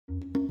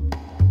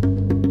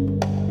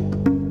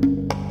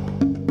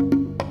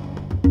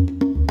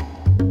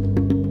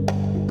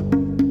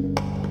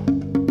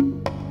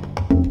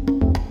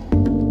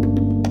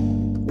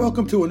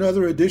Welcome to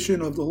another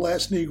edition of The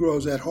Last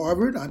Negroes at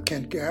Harvard. I'm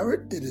Kent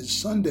Garrett. It is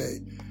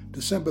Sunday,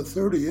 December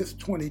 30th,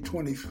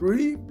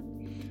 2023.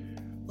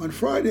 On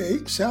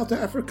Friday, South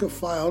Africa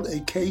filed a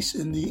case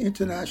in the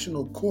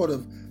International Court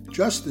of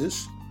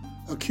Justice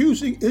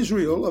accusing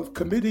Israel of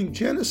committing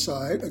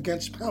genocide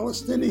against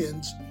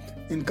Palestinians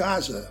in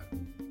Gaza.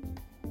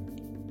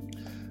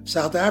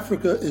 South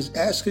Africa is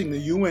asking the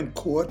UN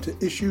court to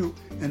issue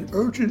an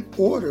urgent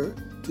order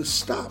to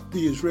stop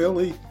the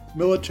Israeli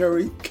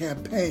military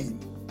campaign.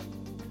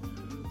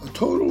 A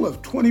total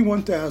of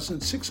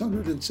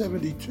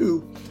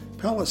 21,672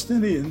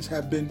 Palestinians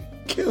have been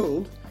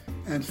killed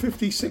and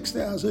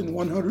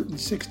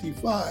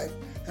 56,165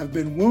 have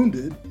been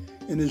wounded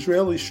in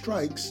Israeli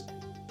strikes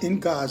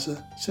in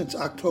Gaza since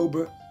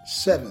October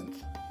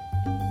 7th.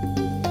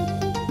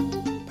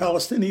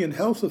 Palestinian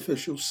health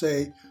officials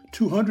say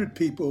 200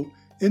 people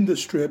in the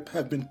Strip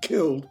have been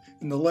killed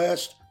in the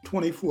last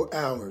 24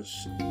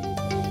 hours.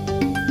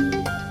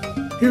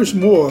 Here's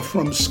more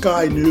from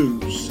Sky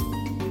News.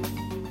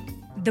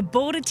 The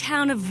border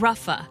town of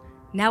Rafah,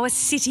 now a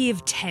city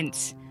of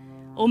tents.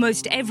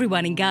 Almost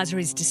everyone in Gaza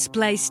is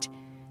displaced,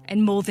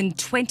 and more than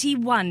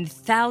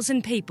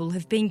 21,000 people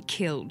have been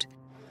killed.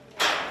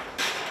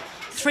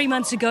 3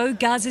 months ago,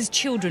 Gaza's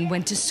children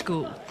went to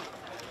school.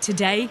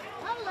 Today,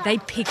 they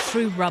pick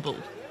through rubble.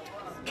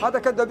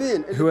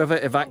 Whoever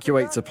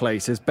evacuates a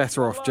place is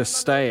better off just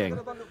staying,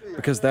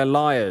 because they're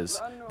liars.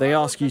 They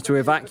ask you to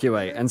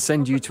evacuate and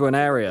send you to an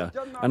area,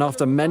 and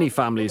after many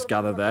families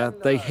gather there,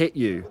 they hit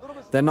you.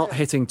 They're not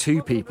hitting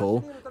 2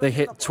 people, they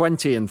hit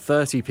 20 and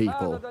 30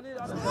 people.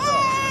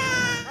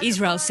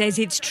 Israel says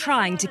it's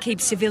trying to keep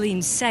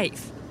civilians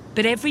safe,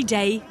 but every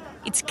day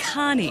it's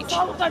carnage.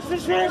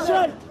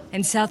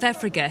 And South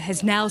Africa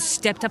has now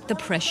stepped up the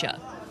pressure.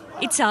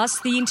 It's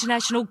asked the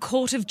International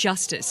Court of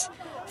Justice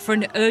for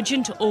an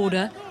urgent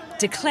order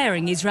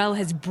declaring Israel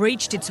has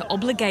breached its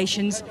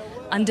obligations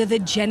under the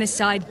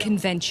Genocide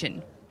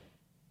Convention.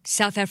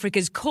 South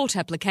Africa's court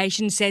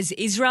application says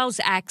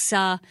Israel's acts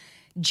are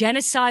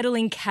genocidal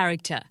in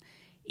character,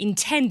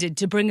 intended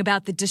to bring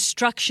about the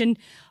destruction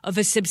of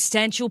a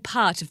substantial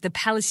part of the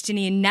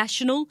Palestinian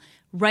national,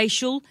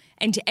 racial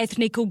and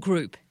ethnical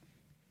group.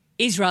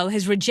 Israel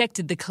has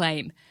rejected the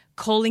claim,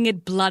 calling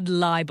it blood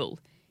libel.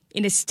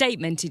 In a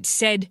statement, it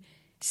said,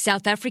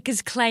 South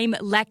Africa's claim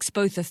lacks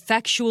both a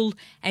factual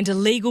and a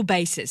legal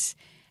basis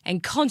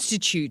and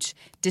constitutes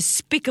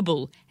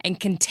despicable and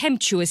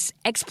contemptuous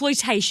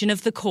exploitation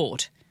of the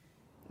court.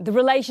 The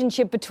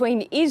relationship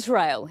between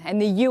Israel and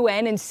the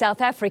UN and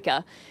South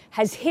Africa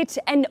has hit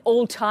an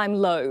all-time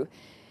low.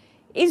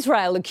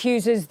 Israel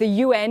accuses the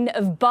UN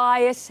of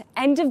bias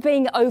and of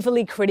being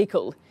overly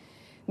critical.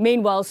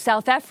 Meanwhile,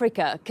 South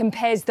Africa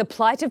compares the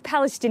plight of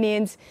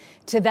Palestinians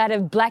to that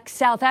of black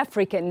South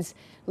Africans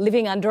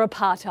living under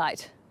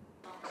apartheid.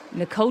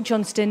 Nicole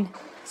Johnston,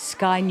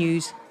 Sky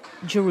News,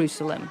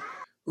 Jerusalem.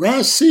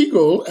 Raz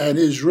Siegel, an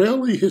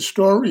Israeli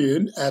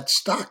historian at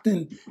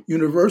Stockton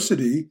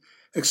University,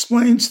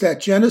 explains that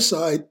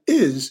genocide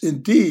is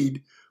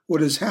indeed what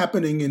is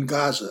happening in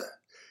Gaza.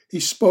 He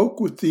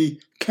spoke with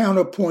the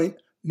Counterpoint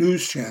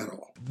news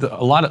channel.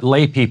 A lot of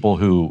lay people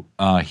who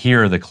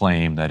hear the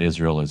claim that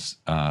Israel is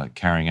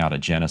carrying out a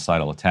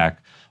genocidal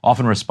attack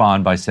often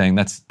respond by saying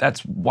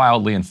that's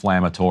wildly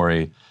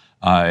inflammatory.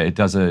 It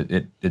does a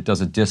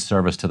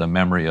disservice to the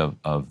memory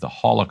of the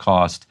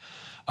Holocaust.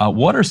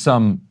 What does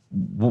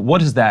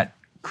that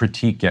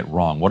critique get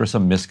wrong? What are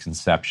some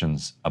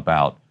misconceptions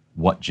about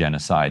what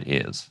genocide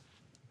is?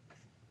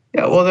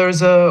 Yeah, well,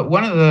 there's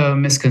one of the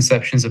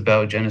misconceptions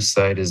about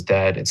genocide is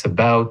that it's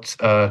about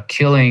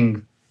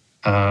killing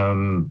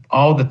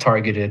all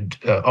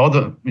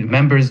the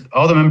members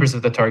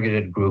of the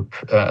targeted group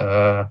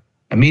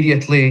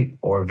immediately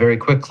or very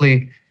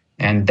quickly,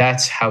 and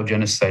that's how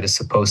genocide is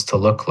supposed to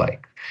look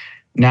like.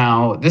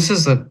 Now, this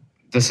is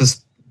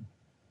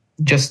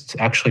just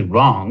actually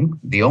wrong.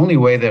 The only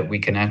way that we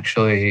can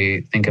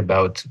actually think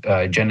about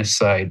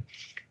genocide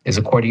is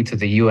according to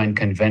the UN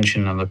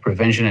Convention on the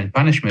Prevention and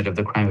Punishment of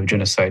the Crime of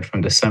Genocide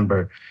from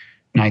December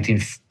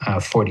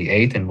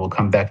 1948, and we'll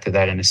come back to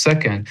that in a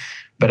second.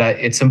 But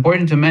it's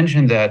important to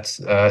mention that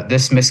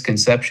this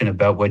misconception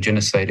about what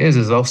genocide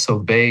is also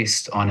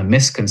based on a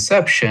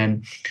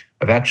misconception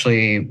of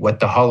actually what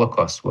the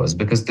Holocaust was,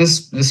 because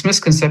this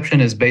misconception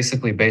is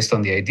basically based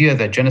on the idea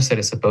that genocide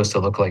is supposed to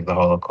look like the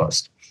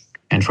Holocaust.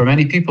 And for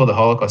many people, the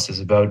Holocaust is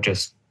about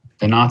just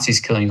the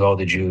Nazis killing all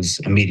the Jews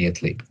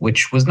immediately,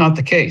 which was not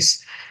the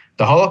case.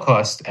 The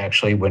Holocaust,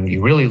 actually, when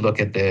you really look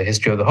at the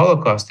history of the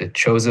Holocaust, it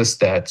shows us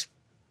that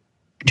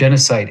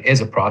genocide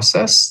is a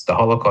process. The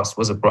Holocaust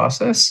was a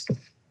process.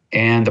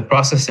 And the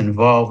process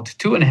involved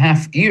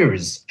 2.5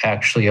 years,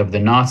 actually, of the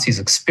Nazis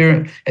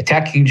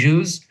attacking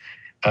Jews,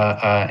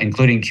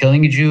 including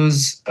killing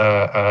Jews,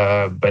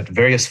 but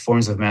various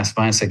forms of mass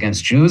violence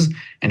against Jews,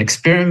 and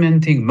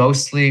experimenting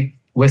mostly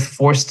with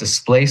forced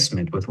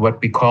displacement, with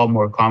what we call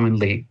more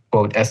commonly,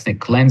 quote,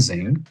 ethnic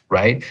cleansing,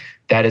 right?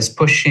 That is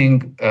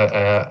pushing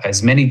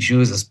as many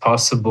Jews as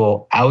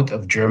possible out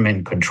of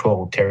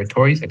German-controlled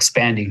territories,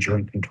 expanding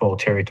German-controlled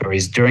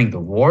territories during the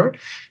war.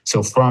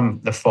 So from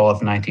the fall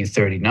of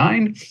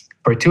 1939,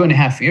 for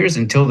 2.5 years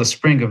until the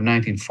spring of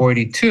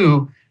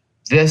 1942,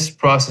 this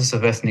process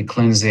of ethnic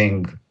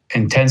cleansing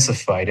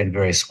intensified in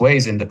various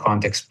ways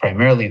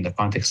primarily in the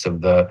context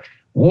of the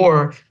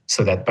war,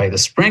 so that by the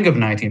spring of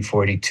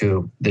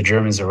 1942, the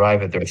Germans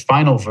arrive at their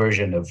final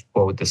version of,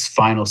 quote, this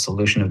final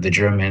solution of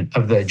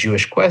the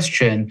Jewish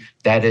question,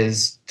 that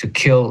is to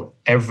kill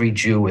every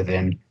Jew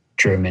within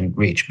German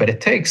reach. But it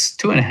takes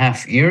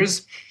 2.5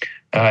 years.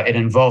 It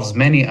involves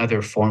many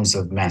other forms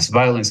of mass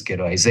violence,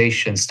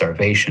 ghettoization,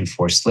 starvation,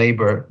 forced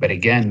labor, but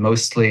again,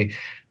 mostly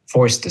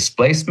forced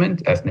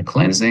displacement, ethnic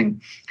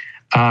cleansing.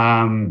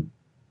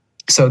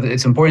 So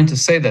it's important to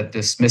say that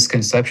this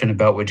misconception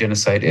about what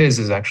genocide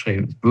is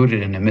actually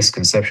rooted in a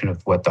misconception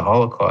of what the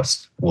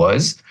Holocaust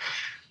was.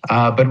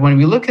 But when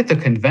we look at the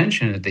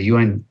convention, at the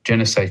UN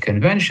Genocide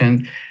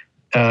Convention,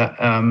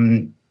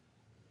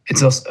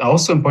 it's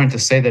also important to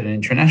say that in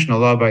international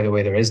law, by the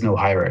way, there is no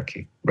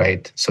hierarchy,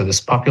 right? So this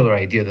popular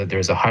idea that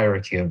there's a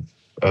hierarchy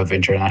of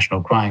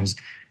international crimes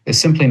is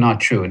simply not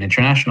true. In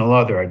international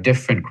law, there are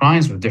different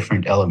crimes with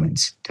different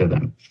elements to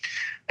them.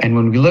 And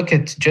when we look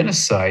at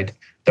genocide,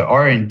 there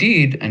are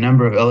indeed a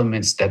number of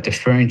elements that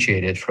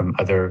differentiate it from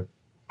other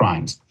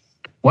crimes.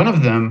 One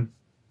of them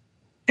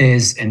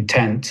is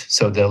intent.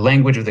 So the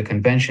language of the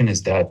convention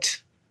is that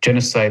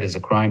genocide is a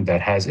crime that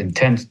has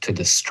intent to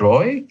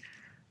destroy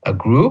a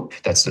group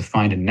that's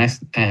defined in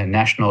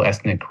national,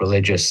 ethnic,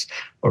 religious,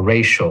 or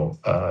racial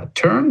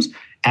terms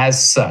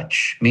as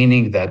such,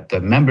 meaning that the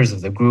members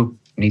of the group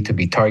need to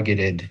be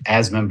targeted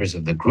as members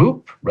of the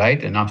group,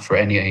 right? And not for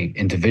any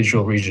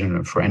individual reason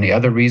or for any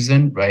other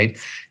reason, right?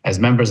 As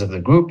members of the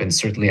group, and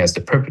certainly as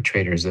the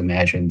perpetrators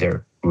imagine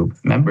their group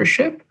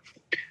membership.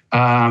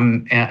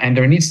 And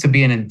there needs to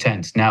be an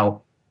intent.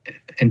 Now,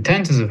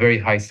 intent is a very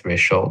high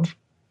threshold,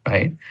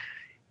 right?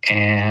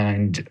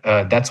 And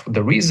that's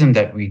the reason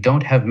that we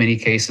don't have many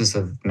cases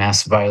of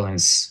mass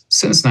violence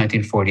since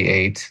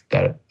 1948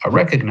 that are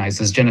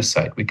recognized as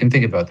genocide. We can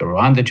think about the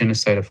Rwanda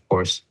genocide, of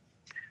course,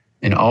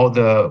 in all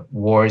the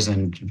wars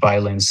and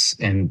violence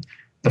in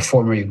the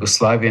former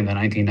Yugoslavia in the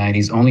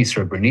 1990s, only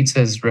Srebrenica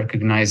is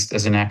recognized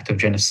as an act of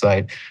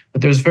genocide,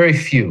 but there's very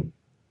few.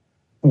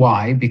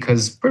 Why?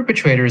 Because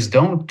perpetrators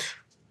don't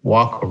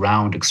walk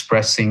around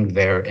expressing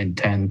their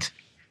intent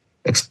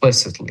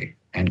explicitly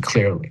and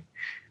clearly.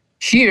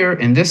 Here,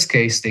 in this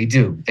case, they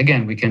do.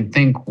 Again, we can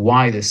think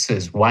why this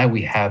is, why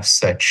we have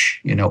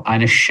such,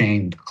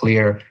 unashamed,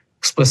 clear,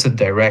 explicit,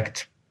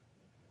 direct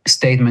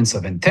statements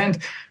of intent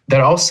that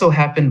also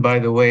happen, by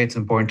the way, it's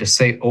important to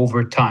say,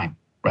 over time,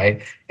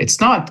 right? It's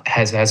not,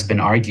 as has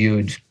been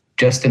argued,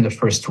 just in the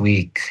first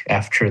week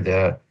after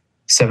the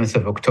 7th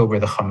of October,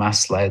 the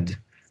Hamas-led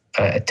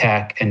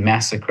attack and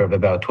massacre of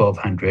about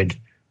 1,200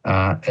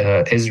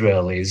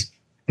 Israelis.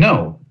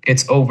 No,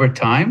 it's over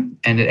time,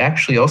 and it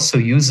actually also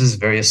uses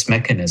various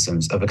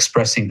mechanisms of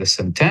expressing this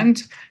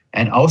intent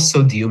and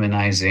also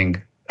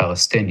dehumanizing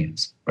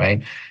Palestinians,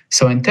 right?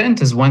 So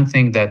intent is one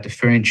thing that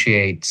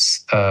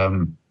differentiates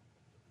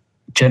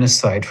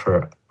genocide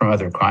from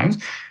other crimes,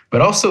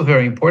 but also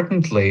very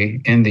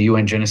importantly in the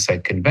UN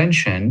Genocide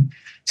Convention,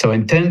 so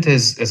intent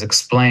is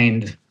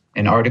explained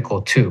in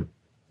Article 2,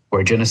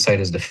 where genocide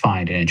is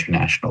defined in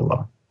international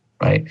law,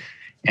 right?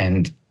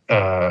 And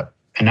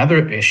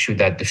another issue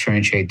that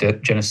differentiates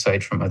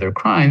genocide from other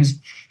crimes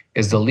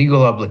is the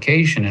legal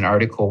obligation in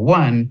Article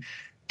 1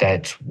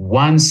 that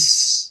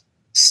once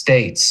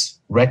states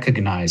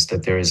recognize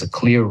that there is a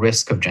clear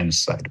risk of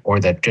genocide or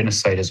that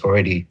genocide is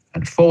already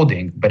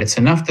unfolding, but it's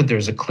enough that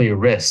there's a clear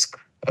risk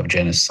of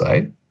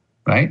genocide,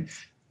 right?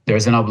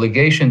 There's an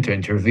obligation to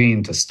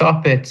intervene to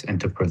stop it and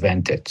to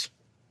prevent it,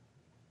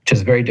 which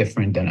is very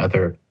different than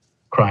other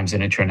crimes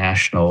in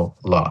international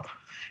law.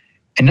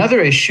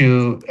 Another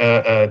issue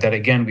that,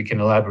 again, we can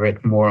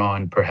elaborate more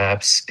on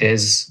perhaps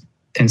is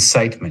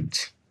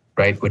incitement,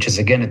 right? Which is,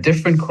 again, a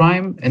different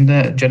crime in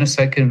the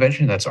Genocide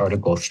Convention. That's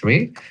Article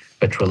 3,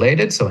 but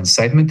related. So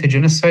incitement to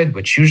genocide,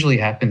 which usually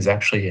happens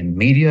actually in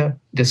media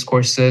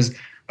discourses,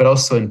 but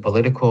also in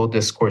political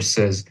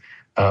discourses,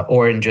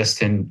 or in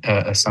just in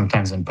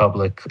sometimes in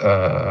public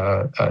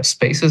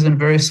spaces in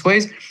various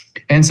ways.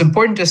 And it's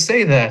important to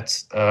say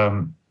that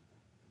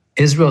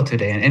Israel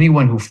today, and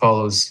anyone who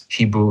follows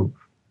Hebrew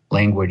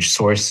language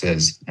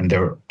sources, and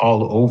they're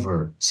all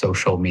over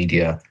social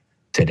media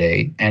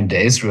today and the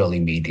Israeli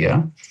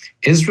media,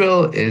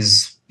 Israel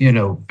is,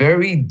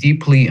 very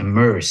deeply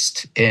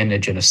immersed in a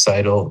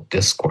genocidal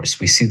discourse.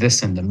 We see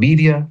this in the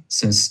media,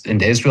 in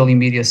the Israeli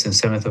media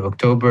since 7th of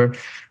October.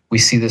 We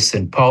see this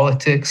in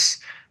politics.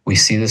 We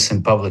see this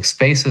in public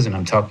spaces, and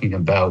I'm talking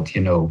about,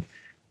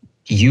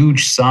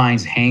 huge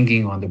signs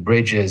hanging on the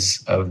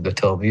bridges of the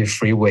Tel Aviv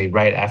freeway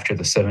right after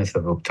the 7th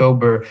of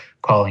October,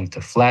 calling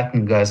to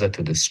flatten Gaza,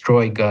 to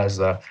destroy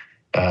Gaza,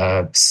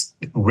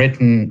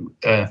 written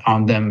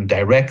on them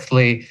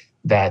directly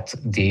that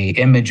the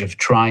image of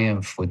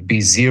triumph would be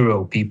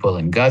 0 people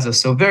in Gaza.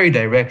 So very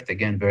direct,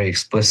 again, very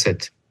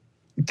explicit.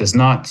 It does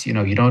not,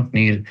 you don't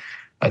need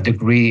a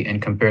degree in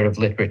comparative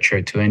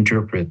literature to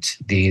interpret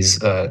these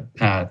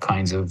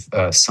kinds of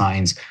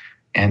signs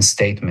and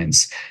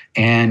statements.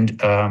 And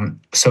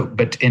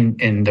but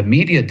in the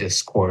media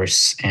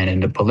discourse and in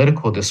the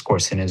political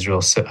discourse in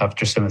Israel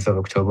after 7th of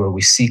October,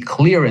 we see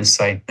clear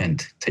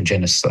incitement to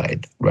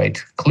genocide,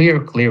 right?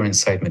 Clear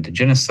incitement to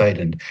genocide.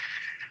 And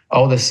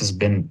all this has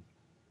been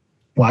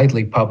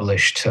widely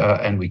published,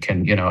 and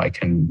I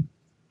can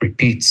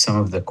repeat some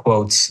of the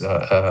quotes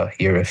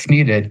here if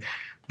needed.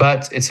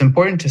 But it's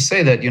important to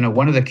say that,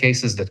 one of the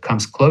cases that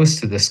comes close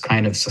to this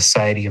kind of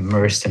society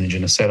immersed in a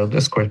genocidal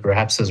discourse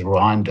perhaps is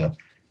Rwanda.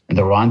 And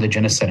the Rwanda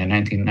genocide in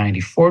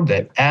 1994,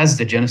 that as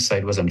the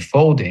genocide was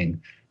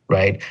unfolding,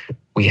 right,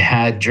 we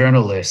had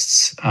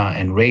journalists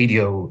and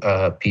radio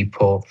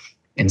people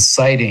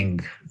inciting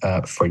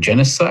for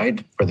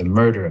genocide, for the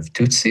murder of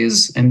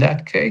Tutsis in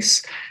that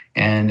case.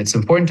 And it's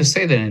important to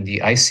say that in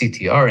the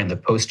ICTR, in the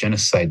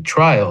post-genocide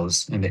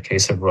trials, in the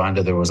case of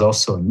Rwanda, there was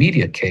also a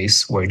media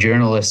case where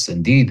journalists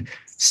indeed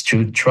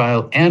stood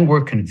trial and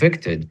were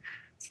convicted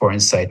for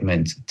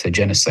incitement to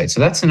genocide. So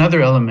that's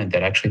another element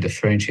that actually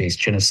differentiates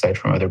genocide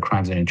from other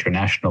crimes in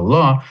international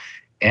law.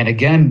 And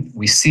again,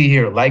 we see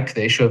here, like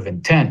the issue of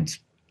intent,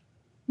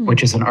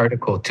 which is in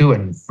Article 2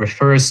 and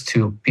refers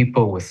to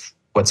people with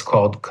what's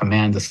called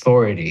command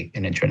authority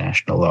in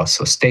international law.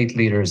 So state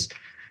leaders,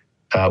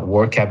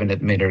 war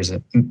cabinet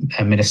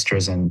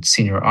ministers and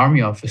senior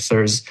army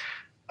officers.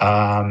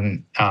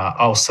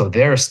 Also,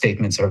 their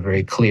statements are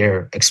very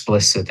clear,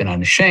 explicit, and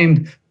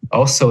unashamed.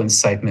 Also,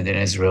 incitement in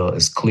Israel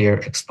is clear,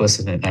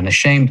 explicit, and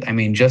unashamed. I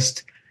mean,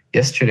 just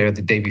yesterday or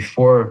the day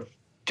before,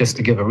 just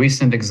to give a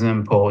recent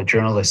example, a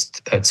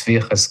journalist, Tzvi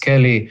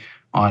Chazkeli,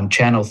 on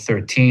Channel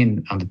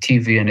 13 on the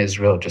TV in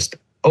Israel, just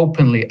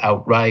openly,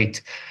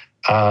 outright,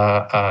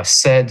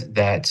 said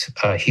that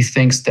he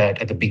thinks that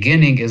at the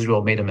beginning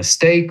Israel made a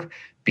mistake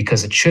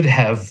because it should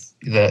have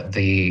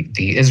the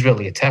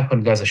Israeli attack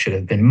on Gaza should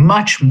have been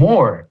much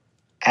more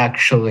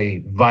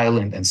actually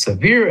violent and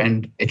severe,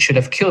 and it should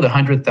have killed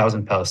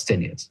 100,000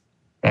 Palestinians.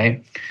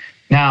 Right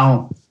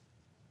now,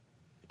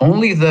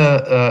 only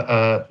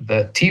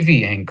the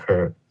TV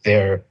anchor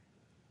there,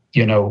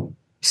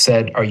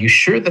 said, "Are you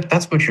sure that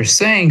that's what you're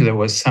saying? There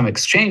was some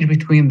exchange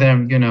between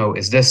them.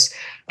 Is this?"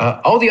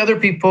 All the other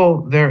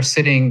people there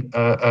sitting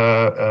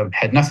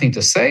had nothing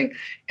to say,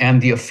 and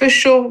the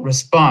official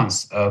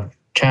response of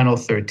Channel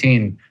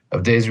 13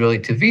 of the Israeli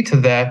TV to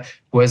that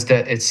was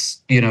that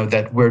it's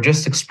that we're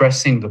just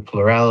expressing the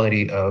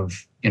plurality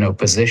of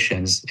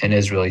positions in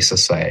Israeli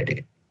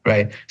society,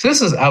 right? So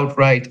this is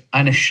outright,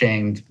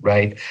 unashamed,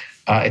 right?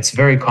 It's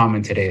very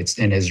common today. It's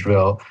in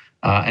Israel.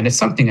 And it's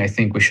something I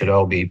think we should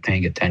all be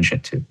paying attention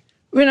to.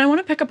 I want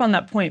to pick up on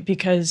that point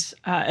because,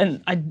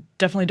 and I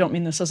definitely don't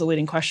mean this as a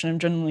leading question, I'm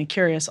genuinely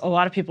curious, a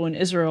lot of people in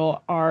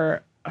Israel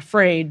are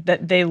afraid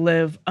that they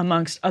live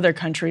amongst other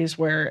countries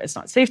where it's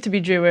not safe to be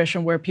Jewish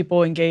and where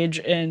people engage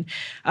in,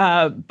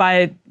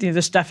 by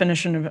this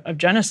definition of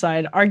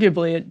genocide,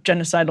 arguably a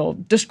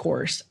genocidal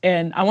discourse.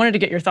 And I wanted to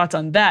get your thoughts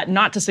on that,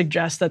 not to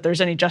suggest that there's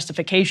any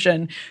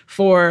justification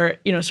for,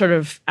 sort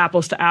of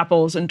apples to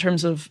apples in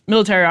terms of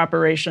military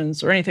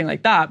operations or anything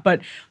like that,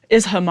 but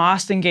is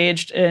Hamas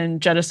engaged in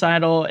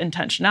genocidal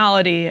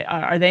intentionality?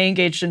 Are they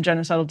engaged in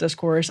genocidal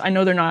discourse? I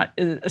know they're not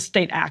a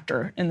state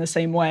actor in the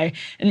same way,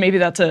 and maybe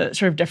that's a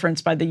sort of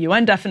difference by the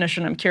UN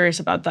definition. I'm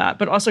curious about that.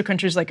 But also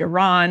countries like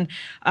Iran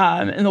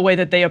and the way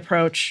that they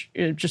approach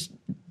just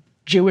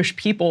Jewish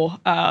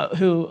people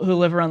who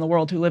live around the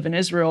world, who live in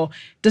Israel.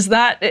 Does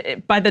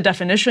that, by the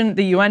definition,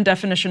 the UN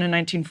definition in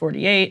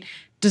 1948,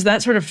 does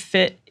that sort of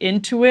fit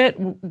into it?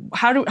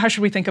 How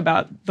should we think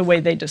about the way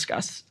they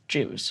discuss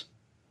Jews?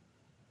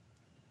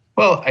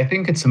 Well, I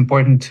think it's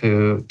important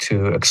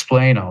to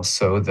explain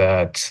also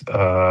that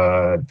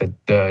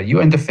the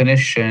UN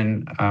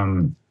definition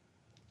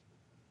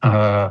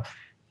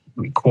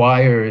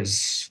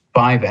requires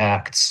 5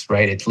 acts,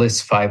 right? It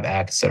lists 5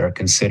 acts that are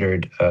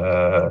considered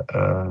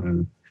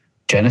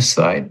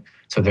genocide.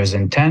 So there's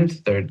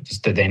intent, there's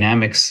the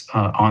dynamics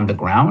on the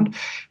ground,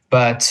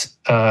 but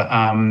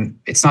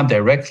it's not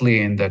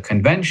directly in the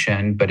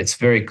convention, but it's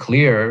very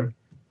clear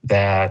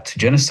that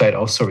genocide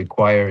also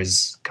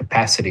requires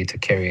capacity to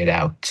carry it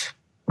out,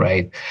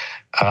 right?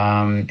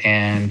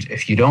 And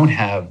if you don't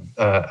have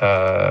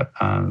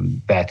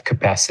that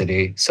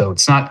capacity, so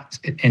it's not,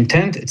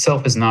 intent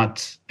itself is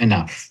not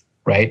enough,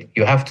 right?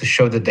 You have to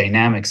show the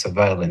dynamics of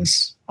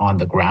violence on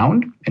the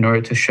ground in order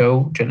to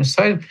show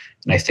genocide.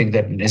 And I think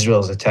that in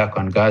Israel's attack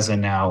on Gaza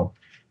now,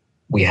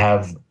 we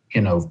have,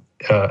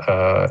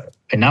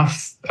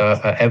 enough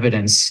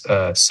evidence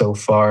so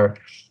far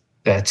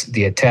that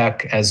the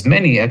attack, as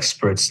many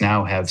experts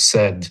now have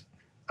said,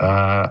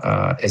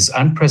 is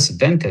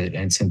unprecedented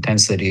in its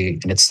intensity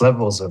and its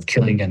levels of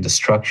killing and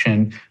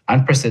destruction.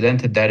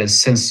 Unprecedented, that is,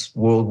 since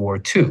World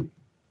War II,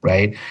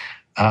 right?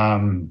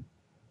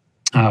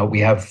 We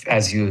have,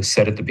 as you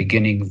said at the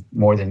beginning,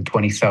 more than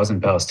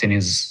 20,000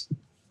 Palestinians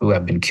who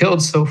have been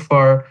killed so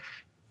far.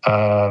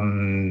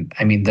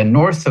 The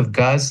north of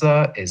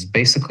Gaza is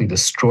basically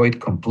destroyed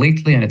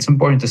completely, and it's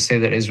important to say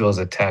that Israel's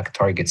attack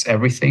targets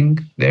everything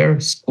there: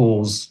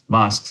 schools,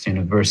 mosques,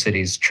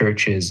 universities,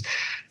 churches,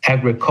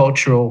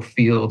 agricultural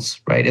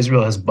fields, right?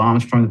 Israel has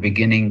bombed from the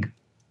beginning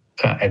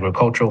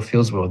agricultural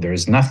fields where there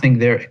is nothing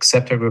there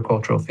except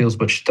agricultural fields,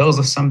 which tells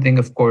us something,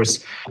 of course,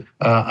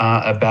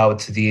 about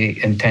the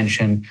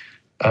intention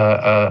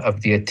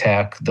of the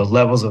attack. The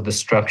levels of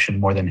destruction: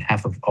 more than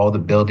half of all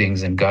the buildings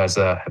in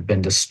Gaza have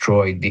been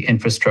destroyed. The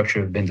infrastructure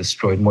have been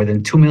destroyed. More than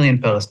 2 million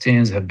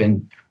Palestinians have been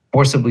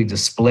forcibly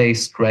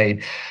displaced, right?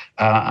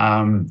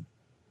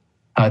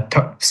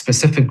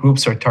 Specific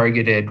groups are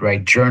targeted,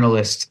 right?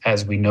 Journalists, as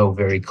we know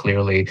very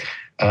clearly,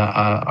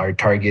 are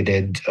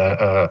targeted,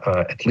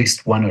 at least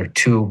one or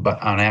two, but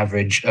on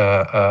average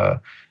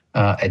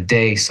a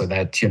day, so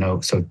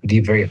it'd be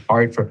very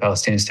hard for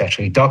Palestinians to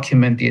actually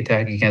document the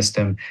attack against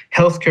them.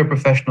 Healthcare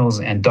professionals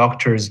and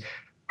doctors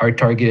are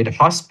targeted.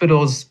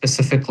 Hospitals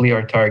specifically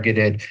are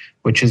targeted,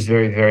 which is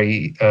very, very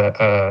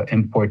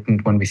important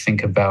when we think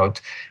about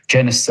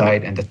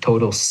genocide and the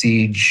total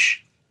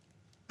siege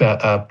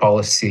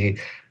policy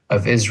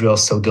of Israel,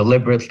 so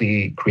deliberately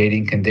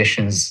creating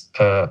conditions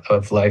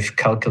of life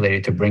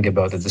calculated to bring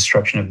about the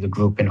destruction of the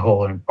group in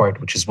whole or in part,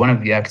 which is one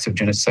of the acts of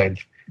genocide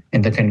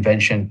in the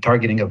convention.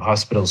 Targeting of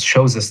hospitals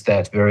shows us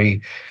that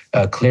very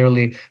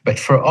clearly. But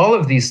for all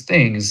of these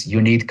things,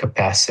 you need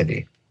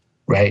capacity,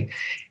 right?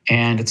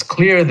 And it's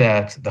clear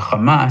that the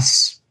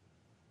Hamas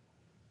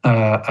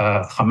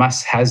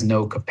has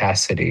no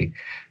capacity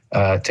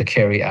to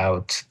carry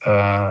out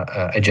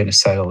a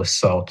genocidal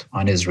assault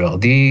on Israel.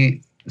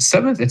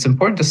 It's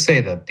important to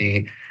say that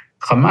the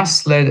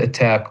Hamas-led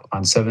attack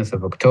on 7th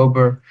of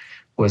October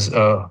was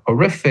a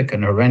horrific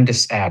and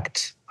horrendous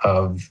act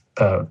of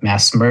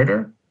mass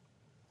murder.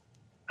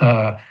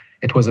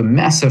 It was a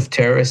massive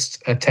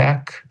terrorist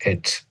attack.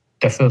 It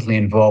definitely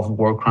involved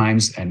war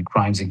crimes and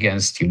crimes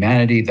against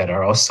humanity that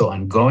are also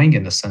ongoing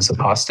in the sense of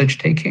hostage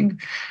taking,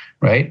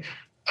 right?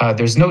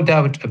 There's no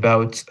doubt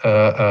about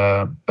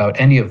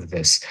any of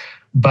this.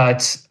 But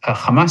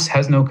Hamas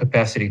has no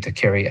capacity to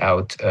carry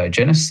out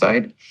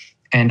genocide.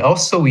 And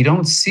also, we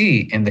don't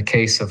see in the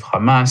case of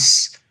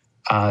Hamas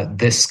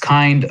this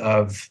kind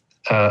of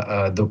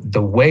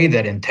the way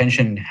that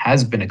intention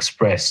has been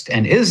expressed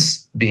and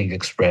is being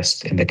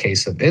expressed in the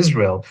case of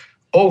Israel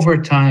over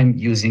time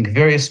using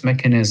various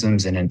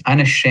mechanisms in an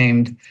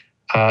unashamed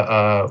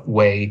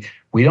way.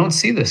 We don't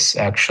see this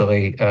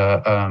actually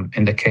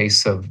in the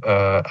case of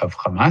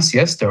Hamas.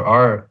 Yes, there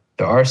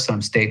are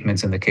some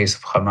statements in the case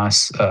of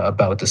Hamas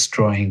about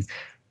destroying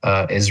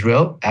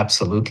Israel,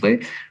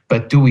 absolutely.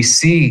 But do we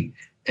see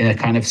in a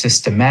kind of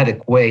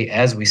systematic way,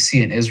 as we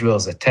see in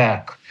Israel's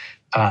attack,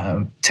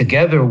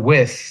 together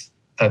with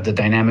the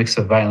dynamics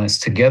of violence,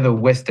 together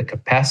with the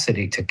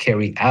capacity to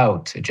carry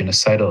out a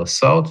genocidal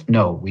assault?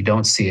 No, we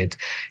don't see it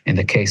in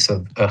the case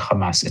of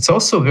Hamas. It's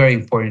also very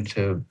important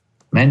to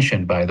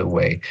mention, by the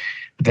way,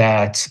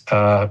 that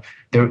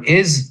there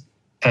is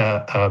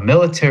a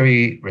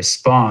military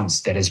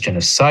response that is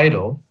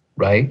genocidal,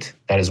 right?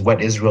 That is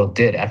what Israel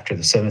did after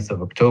the 7th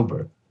of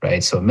October,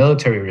 right? So a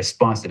military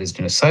response that is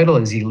genocidal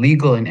is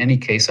illegal in any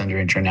case under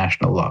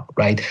international law,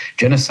 right?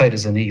 Genocide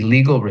is an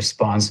illegal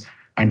response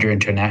under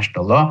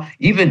international law,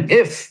 even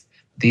if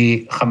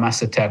the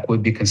Hamas attack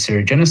would be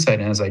considered genocide.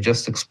 And as I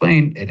just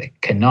explained, it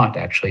cannot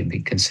actually be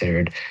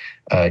considered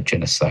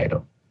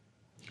genocidal.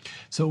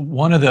 So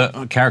one of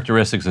the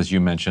characteristics, as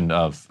you mentioned,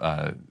 of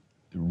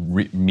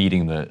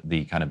meeting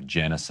the kind of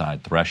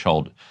genocide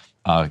threshold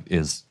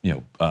is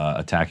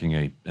attacking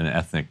an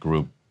ethnic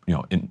group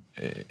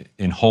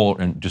in whole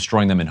and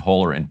destroying them in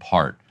whole or in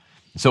part.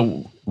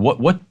 So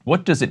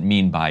what does it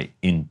mean by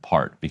in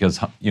part? Because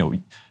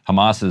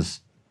Hamas's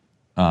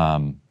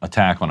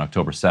attack on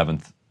October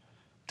 7th,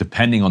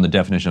 depending on the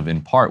definition of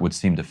in part, would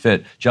seem to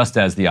fit, just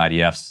as the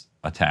IDF's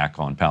attack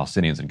on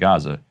Palestinians in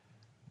Gaza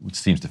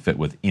seems to fit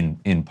with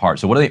in part.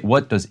 So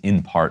what does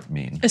in part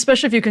mean?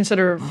 Especially if you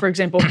consider, for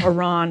example,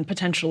 Iran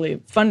potentially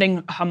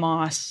funding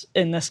Hamas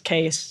in this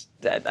case.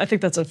 I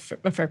think that's a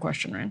fair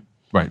question, right?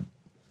 Right.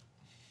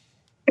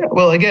 Yeah,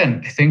 well,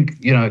 again, I think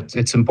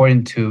it's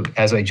important to,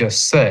 as I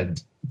just said,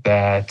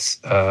 that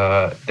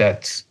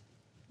that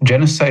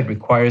genocide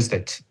requires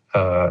that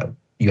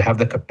you have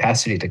the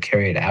capacity to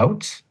carry it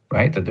out,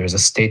 right? That there's a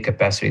state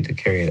capacity to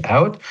carry it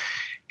out.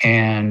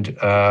 And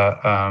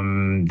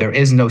there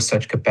is no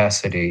such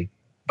capacity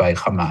by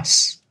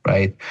Hamas,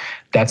 right?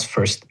 That's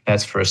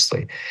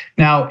firstly.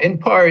 Now, in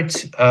part,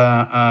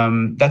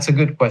 that's a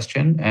good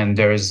question, and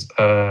there's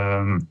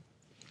a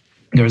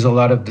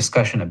lot of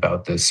discussion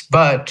about this.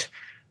 But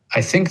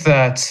I think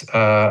that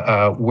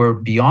we're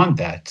beyond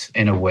that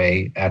in a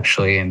way,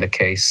 actually, in the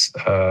case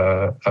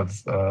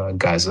of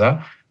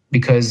Gaza,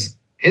 because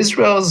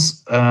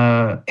Israel's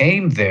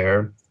aim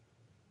there,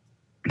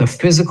 the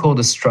physical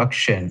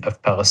destruction of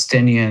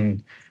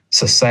Palestinian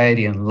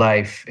society and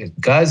life in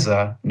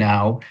Gaza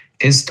now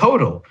is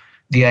total.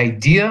 The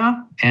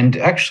idea, and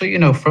actually,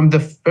 from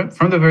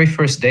the very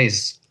first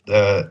days,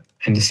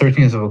 in the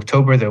 13th of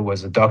October, there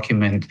was a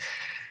document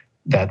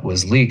that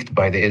was leaked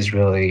by the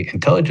Israeli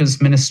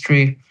intelligence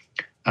ministry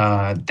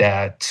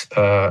that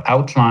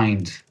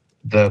outlined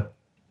the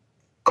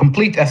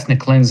complete ethnic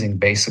cleansing,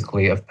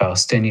 basically, of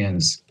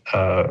Palestinians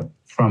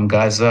from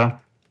Gaza.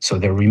 So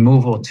their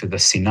removal to the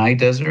Sinai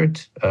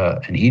Desert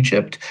in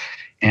Egypt.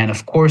 And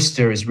of course,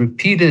 there is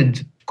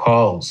repeated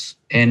calls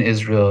in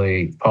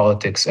Israeli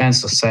politics and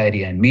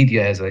society and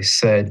media, as I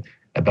said,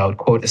 about,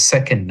 quote, a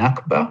second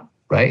Nakba,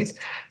 right?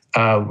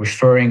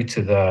 Referring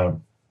to the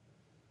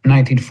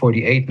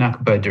 1948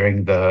 Nakba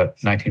during the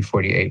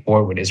 1948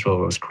 war when Israel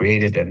was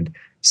created, and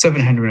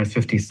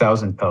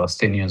 750,000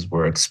 Palestinians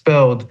were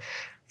expelled.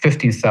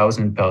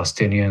 15,000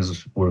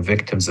 Palestinians were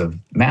victims of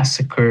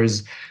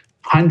massacres.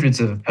 Hundreds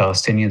of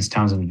Palestinians'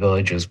 towns and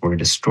villages were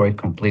destroyed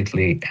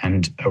completely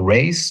and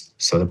erased,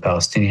 so the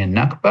Palestinian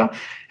Nakba.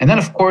 And then,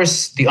 of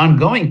course, the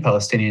ongoing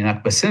Palestinian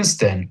Nakba since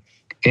then,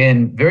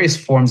 in various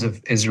forms of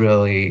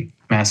Israeli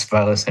mass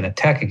violence and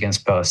attack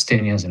against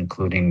Palestinians,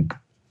 including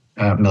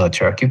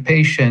military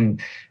occupation,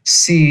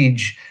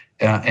 siege,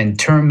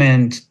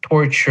 internment,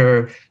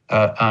 torture,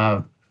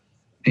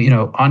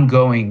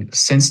 ongoing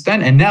since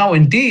then. And now,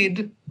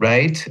 indeed,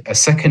 right, a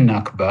second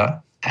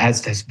Nakba,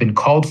 as has been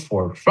called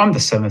for from the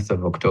 7th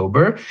of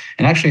October.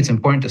 And actually, it's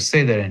important to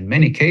say that in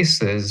many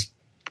cases,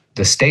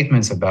 the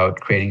statements about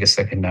creating a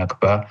second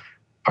Nakba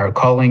are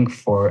calling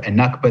for a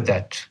Nakba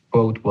that,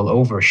 quote, will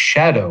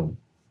overshadow,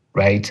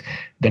 right,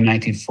 the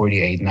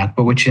 1948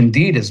 Nakba, which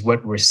indeed is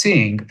what we're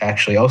seeing,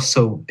 actually,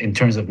 also in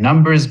terms of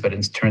numbers, but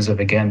in terms of,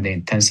 again, the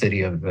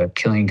intensity of the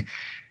killing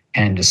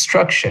and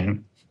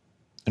destruction.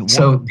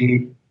 So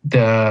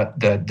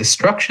the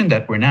destruction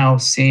that we're now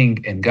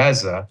seeing in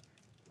Gaza,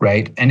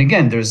 right? And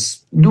again,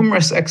 there's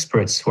numerous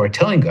experts who are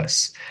telling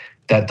us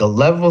that the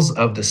levels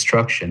of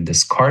destruction,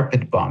 this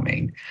carpet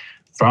bombing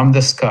from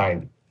the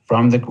sky,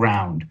 from the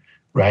ground,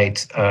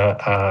 right?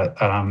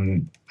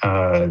 The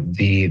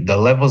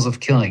levels of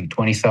killing,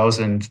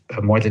 20,000,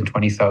 more than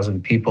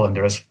 20,000 people, and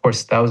there's of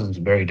course thousands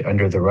buried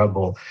under the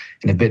rubble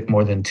in a bit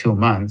more than 2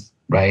 months,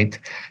 right?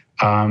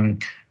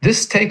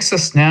 This takes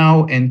us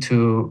now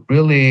into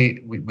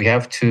really, we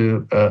have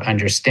to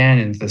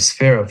understand in the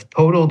sphere of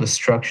total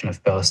destruction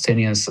of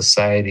Palestinian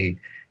society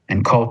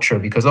and culture,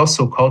 because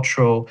also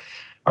cultural,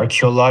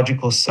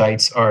 archaeological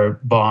sites are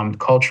bombed,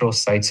 cultural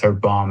sites are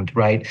bombed,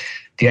 right?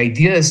 The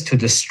idea is to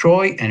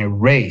destroy and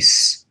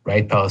erase,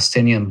 right,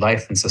 Palestinian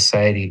life and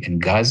society in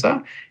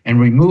Gaza and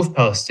remove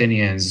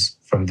Palestinians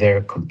from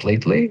there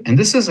completely. And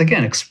this is,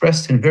 again,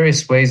 expressed in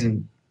various ways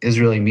in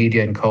Israeli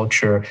media and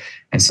culture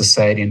and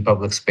society and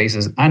public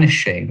spaces,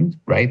 unashamed,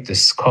 right?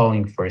 This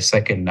calling for a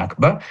second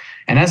Nakba.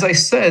 And as I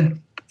said,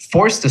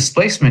 forced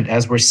displacement,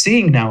 as we're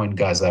seeing now in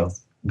Gaza,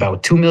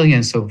 about 2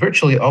 million, so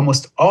virtually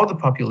almost all the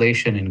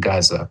population in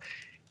Gaza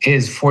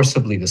is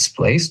forcibly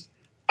displaced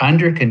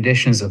under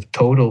conditions of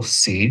total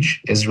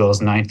siege. Israel's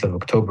 9th of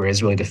October,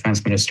 Israeli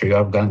Defense Minister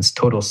Yoav Gallant's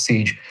total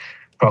siege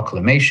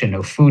proclamation,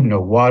 no food, no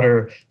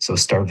water, so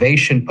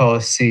starvation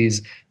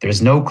policies,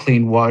 there's no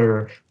clean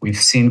water.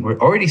 We're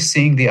already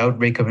seeing the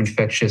outbreak of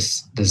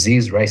infectious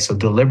disease, right? So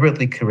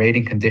deliberately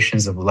creating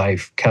conditions of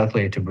life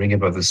calculated to bring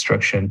about the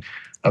destruction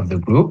of the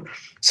group.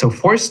 So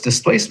forced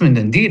displacement,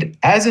 indeed,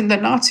 as in the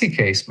Nazi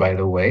case, by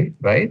the way,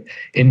 right?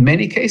 In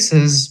many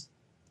cases,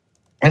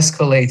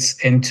 escalates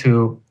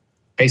into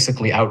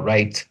basically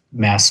outright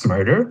mass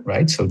murder,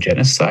 right? So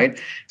genocide.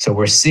 So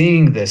we're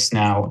seeing this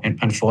now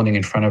unfolding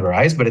in front of our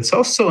eyes. But it's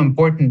also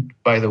important,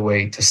 by the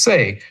way, to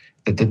say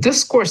that the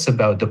discourse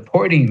about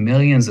deporting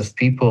millions of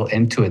people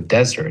into a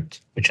desert,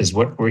 which is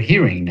what we're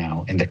hearing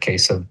now in the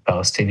case of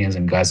Palestinians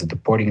in Gaza,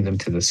 deporting them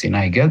to the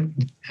Sinai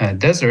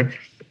desert,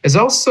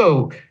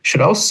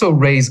 should also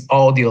raise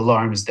all the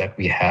alarms that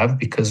we have,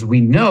 because we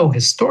know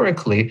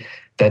historically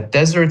that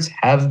deserts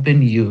have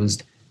been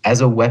used as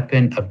a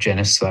weapon of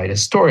genocide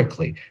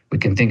historically. We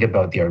can think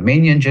about the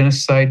Armenian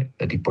genocide,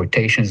 the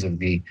deportations of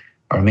the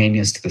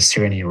Armenians to the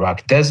Syrian and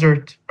Iraq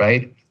desert,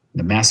 right?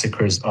 The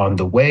massacres on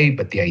the way,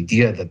 but the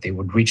idea that they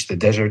would reach the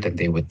desert and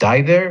they would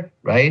die there,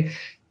 right?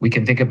 We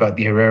can think about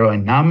the Herero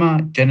and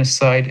Nama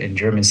genocide in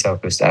German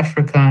Southwest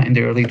Africa in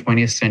the early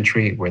 20th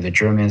century, where the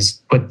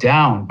Germans put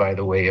down, by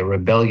the way, a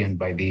rebellion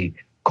by the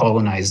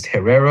colonized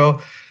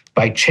Herero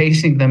by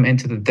chasing them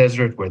into the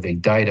desert, where they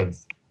died of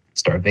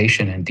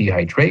starvation and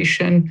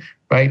dehydration,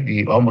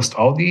 right? Almost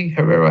all the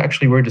Herero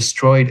actually were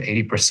destroyed.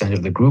 80%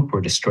 of the group were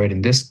destroyed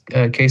in this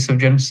case of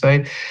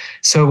genocide.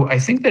 So I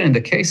think that in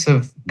the case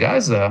of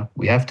Gaza,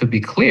 we have to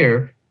be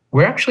clear,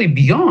 we're actually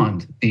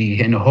beyond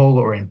the in whole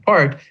or in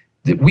part,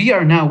 that we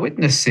are now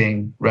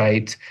witnessing,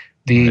 right,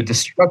 the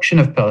destruction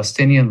of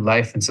Palestinian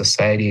life and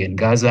society in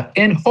Gaza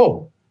in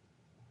whole.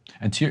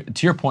 And to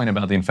your point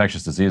about the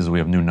infectious diseases, we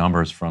have new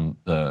numbers from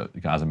the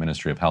Gaza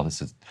Ministry of Health. It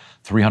says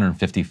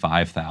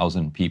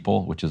 355,000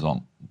 people, which is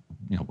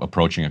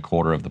approaching a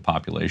quarter of the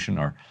population,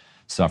 are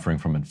suffering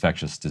from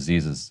infectious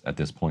diseases at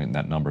this point, and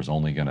that number is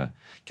only going to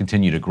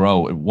continue to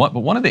grow. But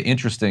one of the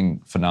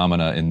interesting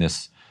phenomena in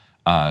this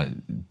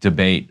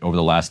debate over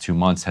the last 2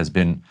 months has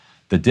been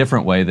the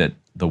different way that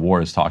the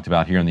war is talked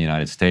about here in the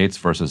United States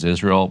versus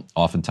Israel.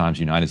 Oftentimes,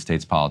 United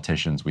States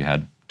politicians, we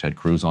had Ted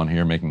Cruz on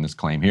here making this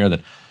claim here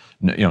that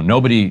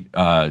nobody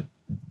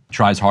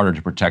tries harder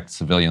to protect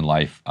civilian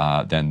life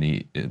than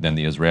the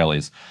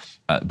Israelis.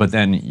 But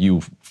then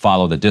you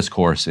follow the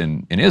discourse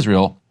in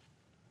Israel,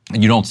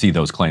 and you don't see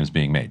those claims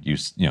being made.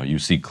 You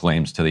see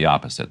claims to the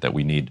opposite, that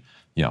we need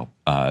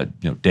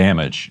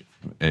damage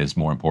is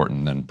more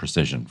important than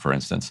precision, for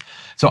instance.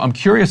 So I'm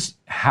curious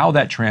how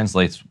that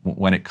translates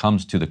when it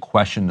comes to the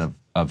question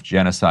of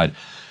genocide.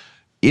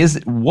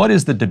 What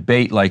is the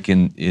debate like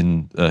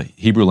in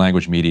Hebrew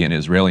language media and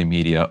Israeli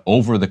media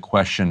over the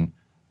question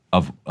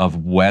of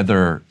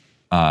whether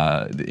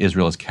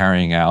Israel is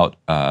carrying out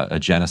a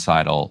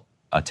genocidal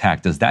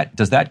attack? Does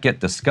that get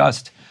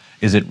discussed?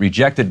 Is it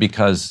rejected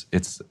because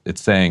it's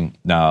saying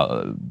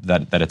no,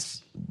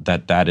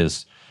 that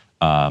is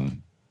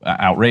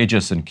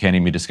outrageous and can't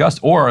even be discussed?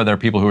 Or are there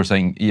people who are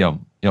saying,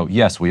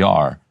 yes, we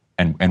are,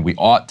 and we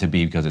ought to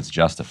be because it's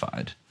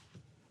justified?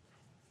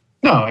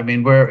 No, I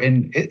mean, we're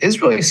in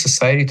Israeli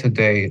society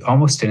today,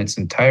 almost in its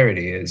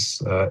entirety,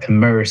 is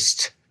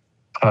immersed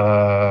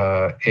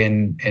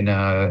in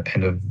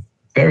a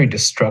very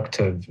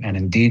destructive and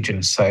indeed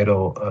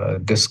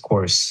genocidal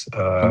discourse.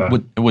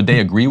 Would they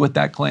agree with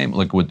that claim?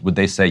 Like, would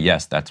they say,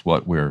 yes, that's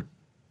where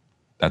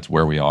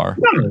we are?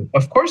 No,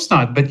 of course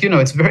not. But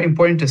it's very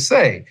important to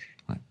say,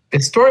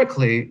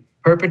 historically,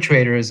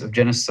 perpetrators of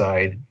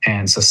genocide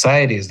and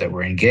societies that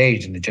were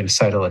engaged in the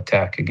genocidal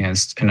attack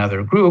against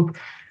another group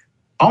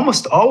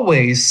almost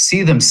always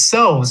see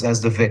themselves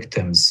as the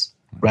victims,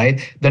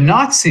 right? The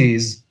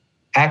Nazis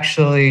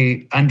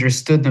actually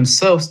understood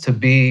themselves to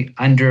be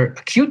under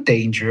acute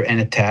danger and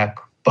attack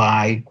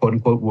by, quote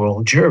unquote,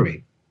 world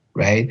Jewry,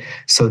 right?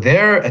 So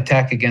their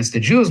attack against the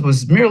Jews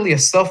was merely a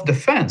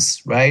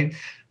self-defense, right?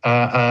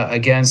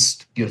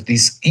 Against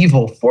these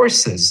evil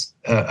forces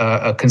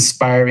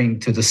conspiring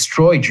to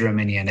destroy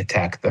Germany and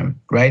attack them,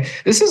 right?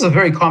 This is a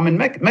very common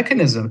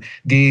mechanism.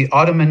 The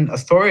Ottoman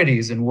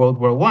authorities in World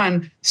War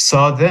I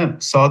saw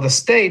the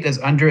state as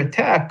under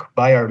attack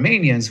by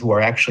Armenians, who are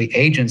actually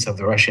agents of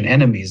the Russian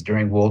enemies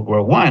during World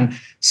War I.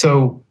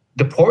 So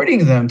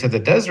deporting them to the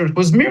desert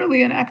was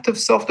merely an act of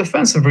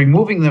self-defense, of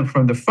removing them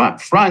from the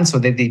front so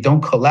that they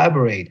don't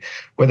collaborate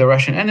with the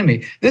Russian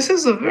enemy. This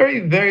is a very,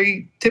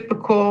 very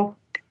typical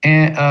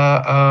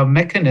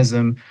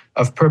mechanism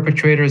of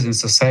perpetrators in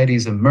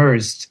societies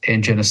immersed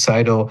in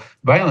genocidal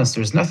violence.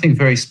 There's nothing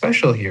very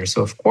special here.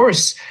 So, of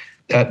course,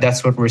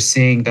 that's what we're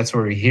seeing. That's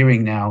what we're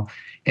hearing now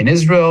in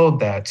Israel,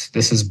 that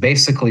this is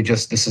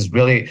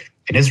really,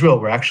 in Israel,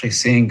 we're actually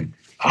seeing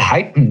a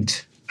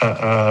heightened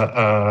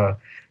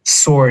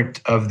sort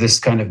of this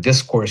kind of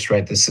discourse,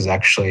 right? This is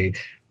actually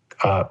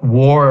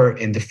war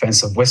in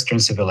defense of Western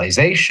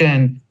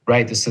civilization,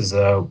 right? This is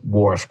a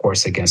war, of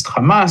course, against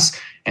Hamas,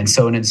 and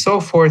so on and so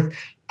forth.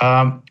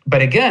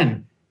 But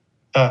again,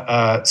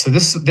 so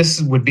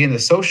this would be in the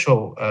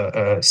social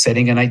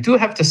setting. And I do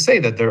have to say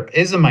that there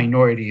is a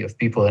minority of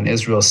people in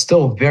Israel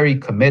still very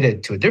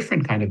committed to a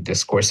different kind of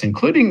discourse,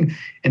 including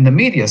in the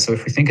media. So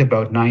if we think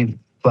about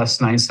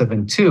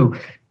 9+972,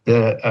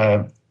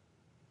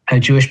 a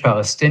Jewish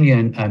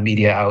Palestinian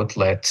media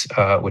outlet,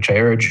 which I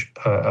urge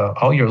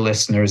all your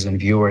listeners and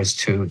viewers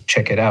to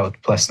check it out,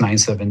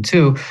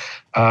 +972,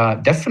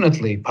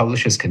 definitely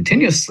publishes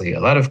continuously a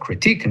lot of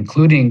critique,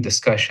 including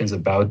discussions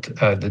about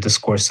the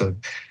discourse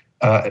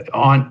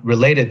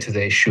related to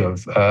the issue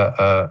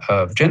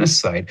of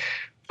genocide.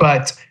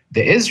 But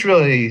the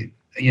Israeli,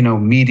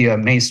 media,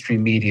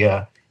 mainstream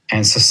media,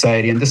 and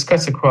society, and this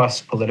cuts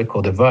across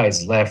political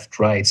divides, left,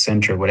 right,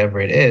 center, whatever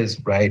it is,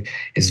 right,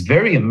 is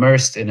very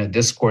immersed in a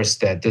discourse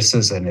that this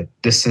is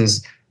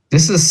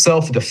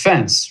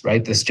self-defense,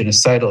 right? This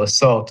genocidal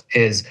assault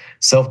is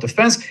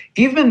self-defense,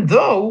 even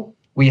though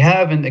we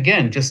have, and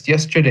again, just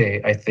yesterday,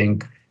 I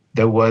think,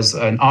 there was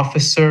an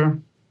officer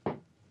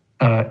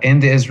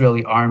in the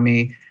Israeli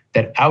army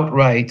that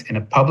outright, in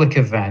a public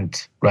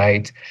event,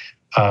 right,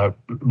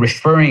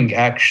 referring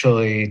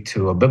actually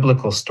to a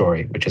biblical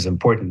story, which is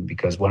important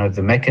because one of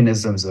the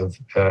mechanisms of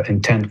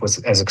intent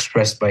was, as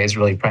expressed by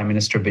Israeli Prime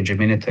Minister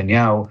Benjamin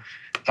Netanyahu,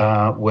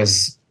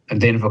 was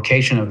the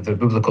invocation of the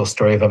biblical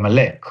story of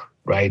Amalek,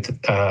 right?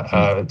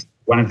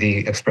 One of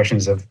the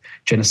expressions of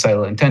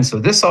genocidal intent. So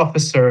this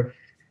officer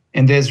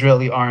in the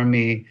Israeli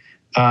army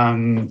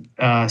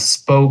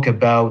spoke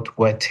about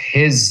what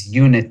his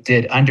unit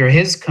did under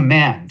his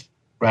command,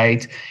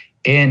 right,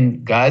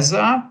 in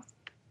Gaza,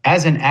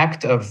 as an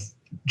act of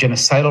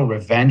genocidal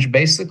revenge.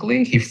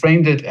 Basically, he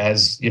framed it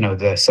as, the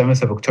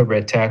 7th of October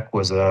attack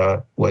was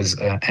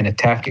an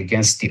attack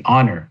against the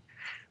honor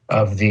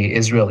of the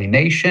Israeli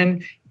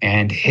nation,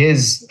 and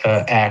his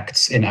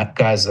acts in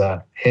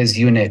Gaza, his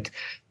unit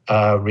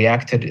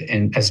reacted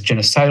as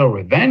genocidal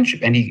revenge,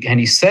 and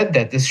he said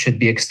that this should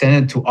be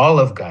extended to all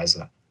of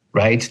Gaza,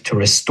 right, to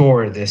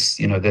restore this,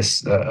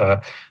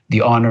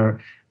 the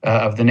honor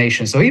of the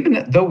nation. So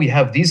even though we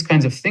have these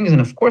kinds of things,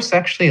 and of course,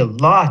 actually a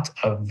lot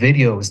of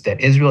videos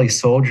that Israeli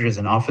soldiers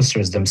and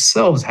officers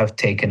themselves have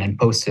taken and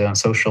posted on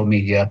social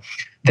media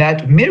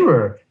that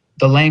mirror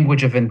the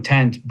language of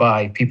intent by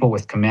people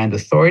with command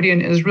authority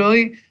in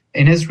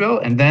Israel,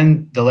 and then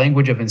the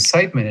language of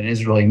incitement in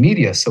Israeli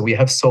media. So we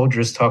have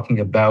soldiers talking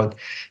about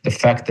the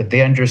fact that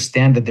they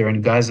understand that they're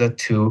in Gaza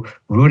to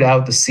root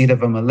out the seed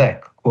of Amalek,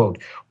 quote,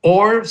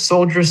 or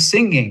soldiers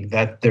singing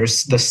that there's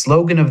the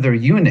slogan of their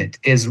unit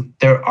is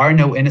 "There are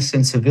no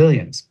innocent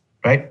civilians,"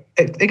 right?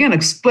 Again,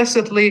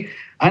 explicitly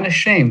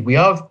unashamed. We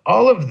have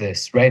all of this,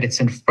 right? It's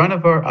in front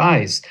of our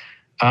eyes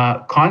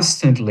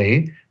constantly.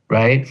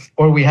 Right,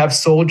 or we have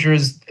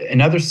soldiers.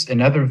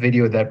 Another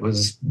video that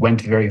went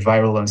very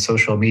viral on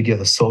social media.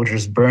 The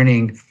soldiers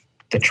burning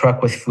the truck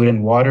with food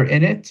and water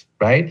in it,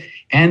 right,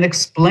 and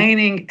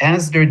explaining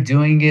as they're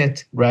doing it,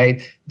 right,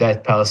 that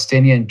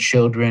Palestinian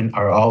children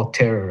are all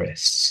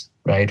terrorists,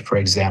 right. For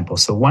example,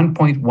 so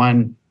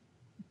 1.1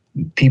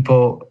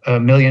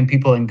 million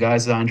people in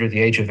Gaza under the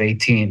age of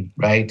 18,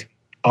 right,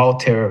 all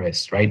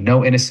terrorists, right,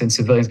 no innocent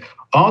civilians.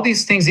 All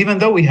these things, even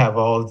though we have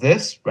all of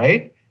this,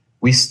 right.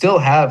 We still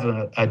have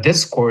a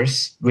discourse,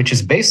 which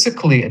is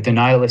basically a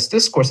denialist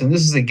discourse. And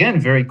this is, again,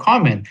 very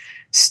common.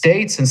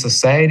 States and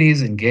societies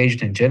engaged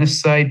in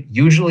genocide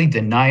usually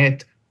deny it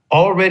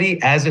already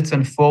as it's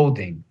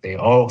unfolding. They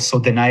also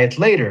deny it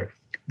later.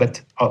 But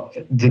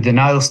the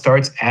denial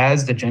starts as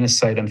the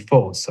genocide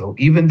unfolds. So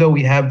even though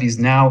we have these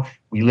now,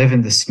 we live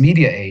in this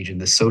media age, in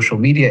the social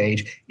media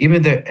age, even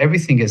though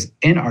everything is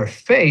in our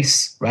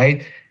face, right?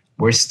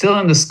 We're still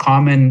in this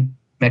common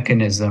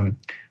mechanism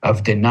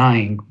of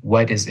denying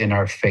what is in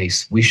our face.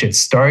 We should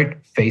start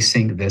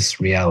facing this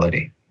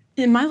reality.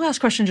 And my last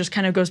question just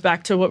kind of goes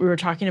back to what we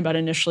were talking about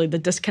initially, the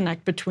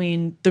disconnect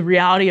between the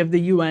reality of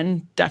the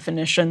UN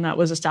definition that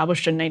was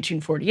established in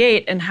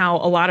 1948 and how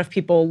a lot of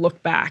people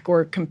look back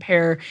or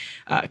compare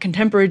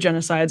contemporary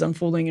genocides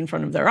unfolding in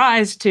front of their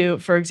eyes to,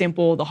 for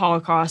example, the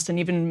Holocaust, and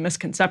even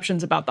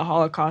misconceptions about the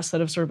Holocaust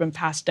that have sort of been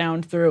passed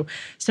down through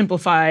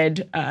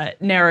simplified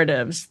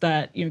narratives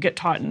that get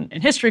taught in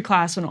history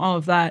class and all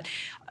of that.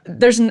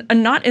 There's a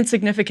not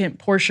insignificant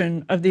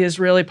portion of the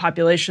Israeli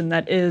population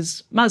that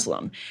is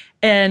Muslim.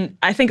 And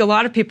I think a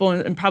lot of people,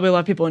 and probably a lot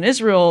of people in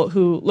Israel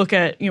who look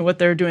at what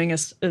they're doing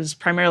as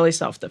primarily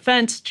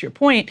self-defense, to your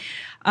point,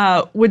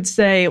 would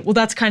say, well,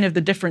 that's kind of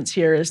the difference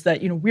here is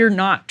that we're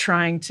not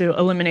trying to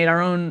eliminate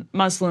our own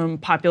Muslim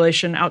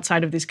population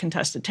outside of these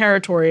contested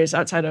territories,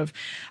 outside of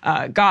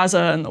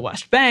Gaza and the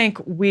West Bank.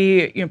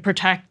 We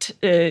protect,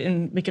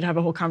 and we could have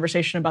a whole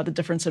conversation about the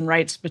difference in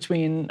rights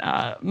between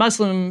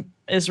Muslim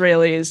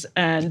Israelis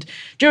and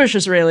Jewish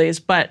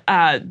Israelis, but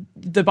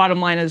the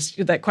bottom line is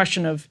that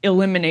question of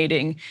eliminating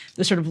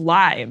the sort of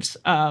lives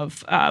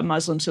of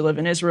Muslims who live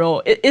in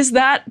Israel. Is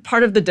that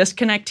part of the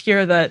disconnect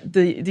here, that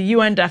the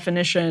UN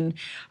definition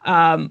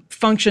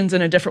functions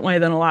in a different way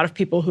than a lot of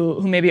people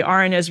who maybe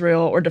are in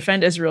Israel or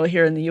defend Israel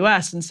here in the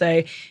US and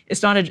say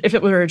it's not if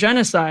it were a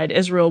genocide,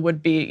 Israel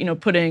would be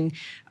putting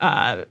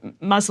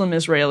Muslim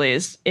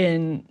Israelis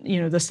in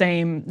the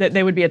same, that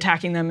they would be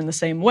attacking them in the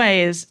same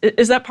ways.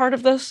 Is that part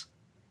of this?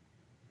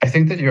 I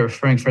think that you're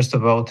referring, first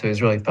of all, to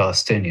Israeli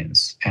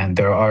Palestinians. And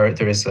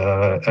there is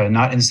a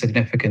not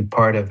insignificant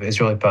part of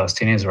Israeli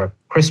Palestinians are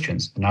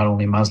Christians, not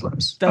only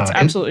Muslims. That's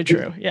absolutely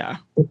true, yeah.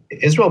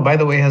 Israel, by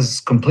the way, has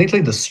completely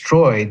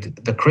destroyed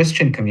the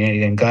Christian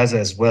community in Gaza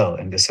as well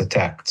in this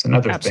attack. It's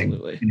another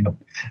absolutely. thing.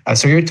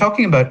 So you're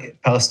talking about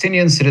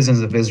Palestinian citizens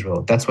of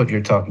Israel. That's what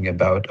you're talking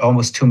about,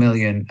 almost 2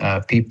 million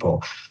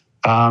people.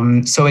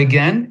 So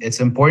again, it's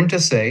important to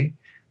say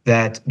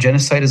that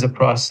genocide is a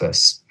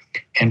process.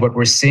 And what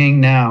we're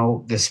seeing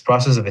now, this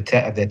process of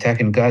the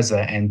attack in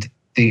Gaza, and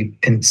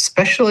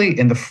especially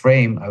in the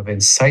frame of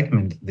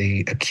incitement,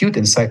 the acute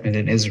incitement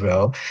in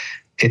Israel,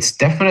 it's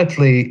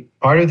definitely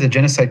part of the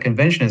Genocide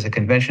Convention is a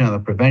convention on the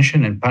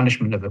prevention and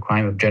punishment of the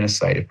crime of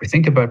genocide. If we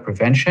think about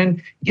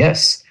prevention,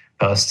 yes,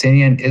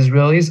 Palestinian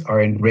Israelis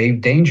are in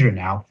grave danger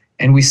now.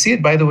 And we see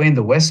it, by the way, in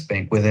the West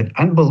Bank with an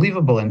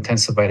unbelievable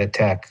intensified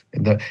attack.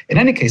 In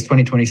any case,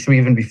 2023,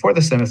 even before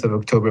the 7th of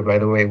October, by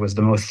the way, was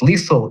the most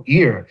lethal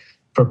year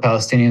for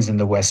Palestinians in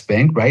the West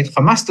Bank, right?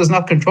 Hamas does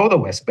not control the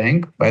West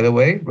Bank, by the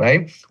way,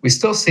 right? We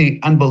still see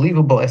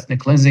unbelievable ethnic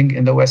cleansing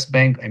in the West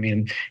Bank. I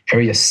mean,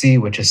 Area C,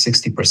 which is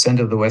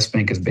 60% of the West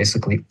Bank, is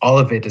basically all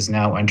of it is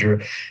now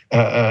under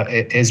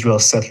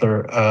Israel's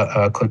settler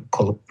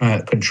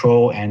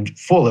control and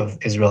full of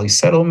Israeli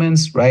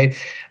settlements, right?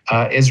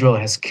 Israel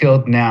has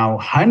killed now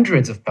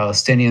hundreds of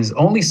Palestinians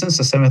only since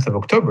the 7th of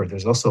October.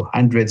 There's also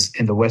hundreds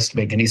in the West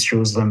Bank and East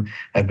Jerusalem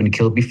have been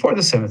killed before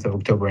the 7th of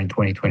October in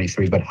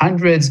 2023, but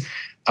hundreds,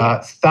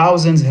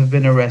 thousands have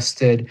been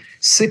arrested.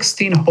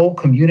 16 whole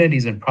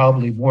communities and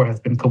probably more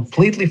have been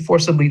completely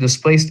forcibly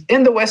displaced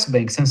in the West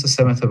Bank since the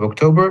 7th of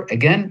October.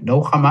 Again,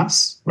 no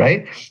Hamas,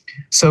 right?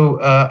 So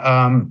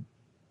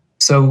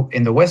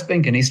in the West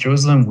Bank and East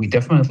Jerusalem, we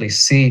definitely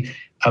see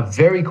a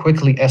very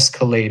quickly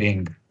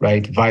escalating,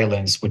 right,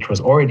 violence, which was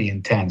already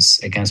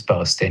intense against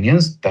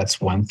Palestinians. That's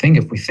one thing.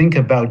 If we think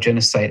about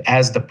genocide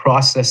as the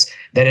process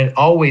that it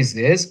always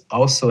is,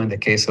 also in the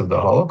case of the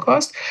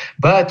Holocaust,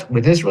 but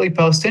with Israeli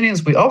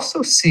Palestinians, we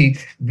also see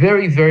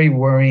very, very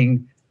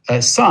worrying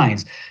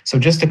signs. So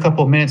just a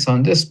couple minutes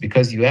on this,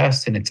 because you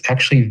asked, and it's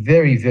actually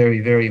very, very,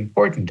 very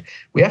important.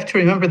 We have to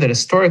remember that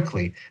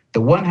historically,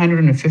 the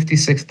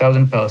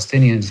 156,000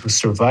 Palestinians who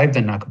survived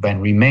the Nakba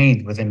and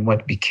remained within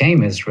what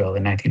became Israel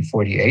in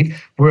 1948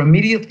 were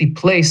immediately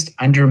placed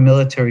under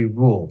military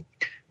rule.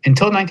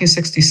 Until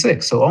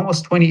 1966, so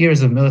almost 20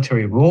 years of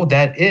military rule,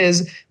 that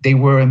is, they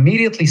were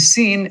immediately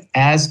seen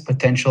as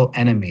potential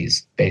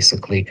enemies,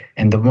 basically,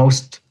 and the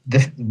most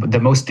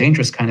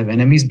dangerous kind of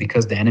enemies,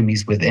 because the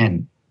enemies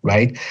within,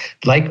 right?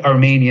 Like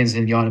Armenians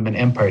in the Ottoman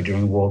Empire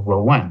during World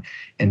War I,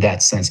 in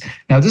that sense.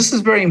 Now, this is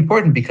very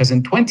important because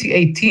in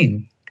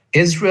 2018,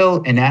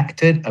 Israel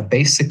enacted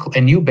a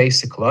new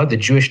basic law, the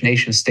Jewish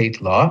nation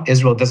state law.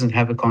 Israel doesn't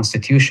have a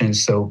constitution,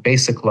 so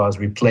basic laws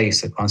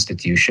replace a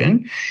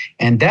constitution.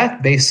 And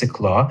that basic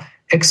law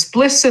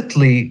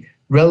explicitly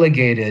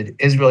relegated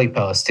Israeli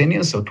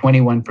Palestinians, so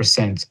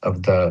 21%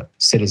 of the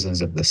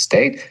citizens of the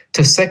state,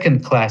 to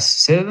second-class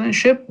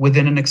citizenship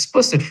within an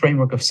explicit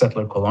framework of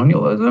settler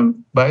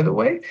colonialism, by the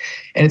way.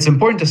 And it's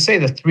important to say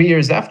that 3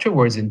 years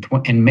afterwards,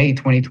 in May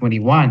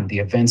 2021, the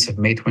events of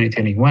May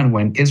 2021,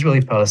 when Israeli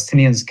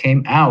Palestinians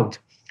came out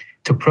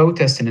to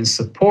protest and in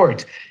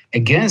support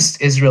against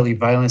Israeli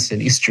violence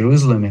in East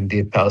Jerusalem and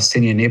the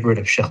Palestinian neighborhood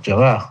of Sheikh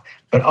Jarrah,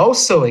 but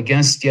also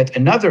against yet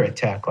another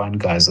attack on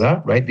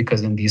Gaza, right?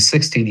 Because in these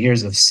 16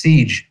 years of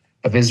siege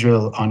of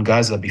Israel on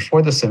Gaza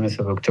before the 7th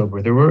of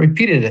October, there were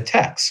repeated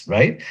attacks,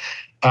 right?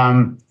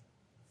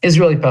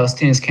 Israeli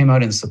Palestinians came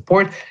out in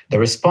support. The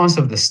response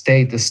of the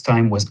state this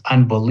time was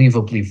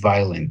unbelievably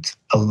violent.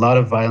 A lot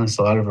of violence,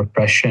 a lot of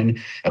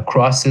repression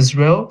across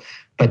Israel.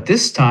 But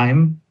this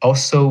time,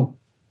 also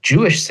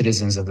Jewish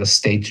citizens of the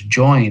state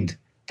joined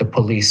the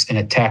police in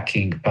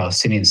attacking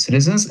Palestinian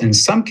citizens. In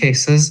some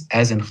cases,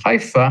 as in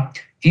Haifa,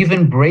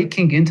 even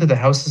breaking into the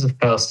houses of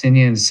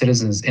Palestinian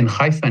citizens in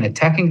Haifa and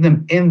attacking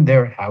them in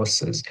their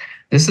houses.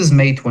 This is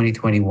May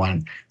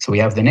 2021. So we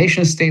have the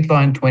nation state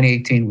law in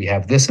 2018. We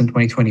have this in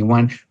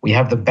 2021. We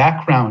have the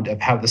background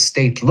of how the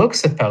state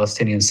looks at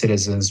Palestinian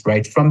citizens,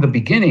 right, from the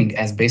beginning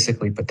as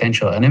basically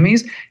potential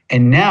enemies.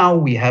 And now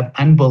we have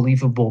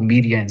unbelievable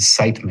media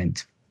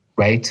incitement,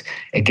 right,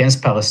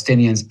 against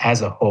Palestinians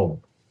as a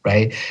whole.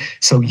 Right.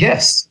 So,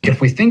 yes, if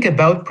we think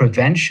about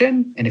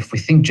prevention and if we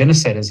think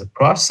genocide as a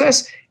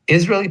process,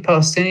 Israeli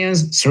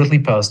Palestinians, certainly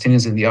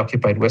Palestinians in the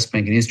occupied West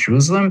Bank and East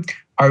Jerusalem,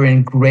 are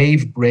in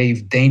grave,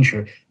 grave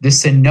danger.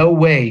 This in no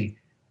way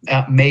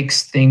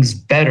makes things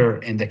better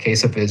in the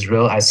case of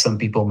Israel, as some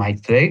people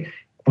might say.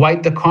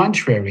 Quite the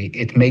contrary,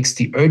 it makes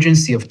the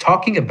urgency of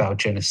talking about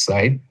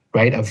genocide,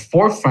 right, of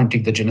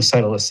forefronting the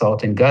genocidal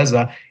assault in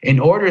Gaza in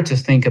order to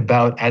think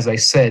about, as I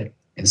said,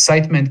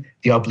 incitement,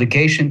 the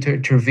obligation to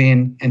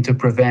intervene and to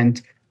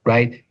prevent,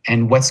 right?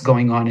 And what's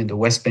going on in the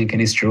West Bank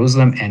and East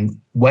Jerusalem and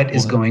what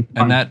is going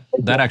on. And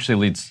that actually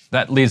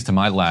leads to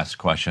my last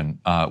question,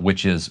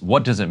 which is,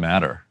 what does it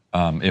matter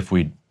if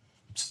we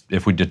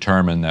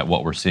determine that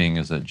what we're seeing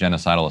is a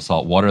genocidal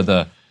assault? What are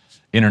the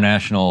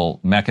international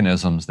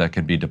mechanisms that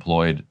can be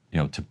deployed,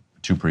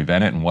 to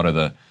prevent it, and what are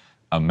the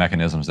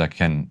mechanisms that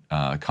can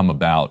come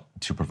about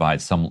to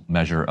provide some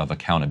measure of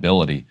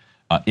accountability,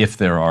 if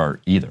there are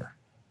either?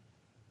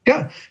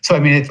 Yeah, so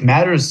I mean, it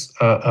matters.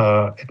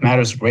 It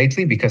matters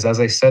greatly because, as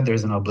I said,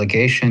 there's an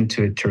obligation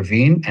to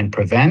intervene and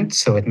prevent.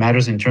 So it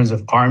matters in terms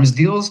of arms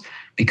deals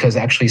because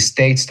actually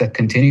states that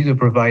continue to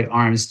provide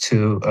arms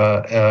to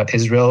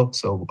Israel,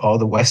 so all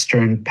the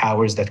Western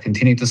powers that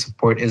continue to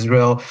support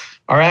Israel,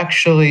 are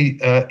actually,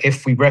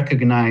 if we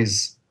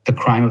recognize the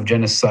crime of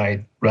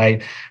genocide,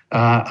 right,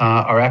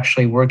 are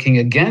actually working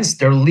against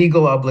their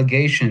legal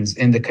obligations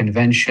in the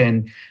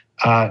convention.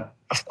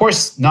 Of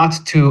course, not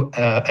to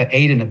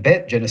aid and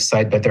abet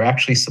genocide, but they're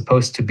actually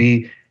supposed to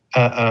be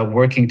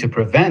working to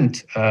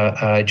prevent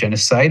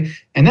genocide.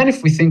 And then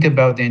if we think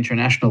about the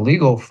international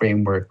legal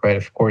framework, right,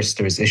 of course,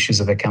 there's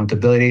issues of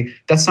accountability.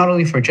 That's not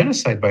only for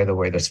genocide, by the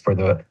way, that's for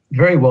the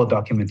very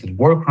well-documented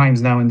war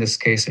crimes now in this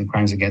case and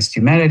crimes against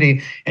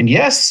humanity. And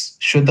yes,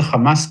 should the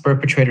Hamas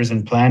perpetrators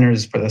and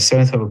planners for the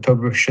 7th of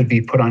October should be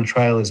put on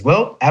trial as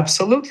well?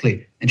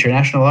 Absolutely.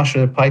 International law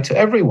should apply to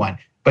everyone,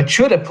 but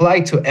should apply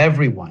to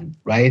everyone,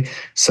 right?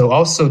 So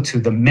also to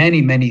the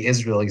many, many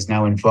Israelis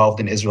now involved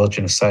in Israel's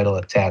genocidal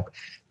attack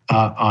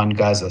on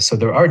Gaza. So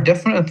there are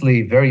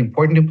definitely very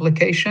important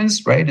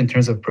implications, right, in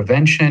terms of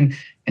prevention,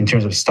 in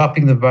terms of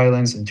stopping the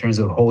violence, in terms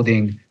of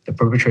holding the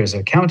perpetrators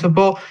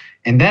accountable,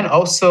 and then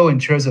also in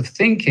terms of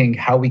thinking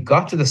how we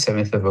got to the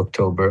 7th of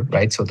October,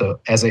 right? So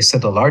as I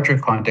said, the larger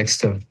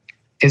context of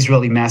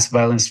Israeli mass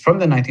violence from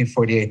the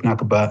 1948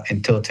 Nakba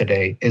until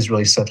today,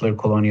 Israeli settler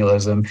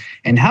colonialism,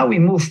 and how we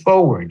move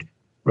forward,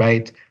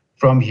 right,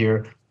 from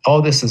here.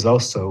 All this is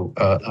also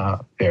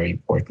very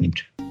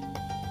important.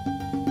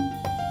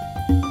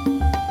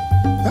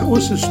 That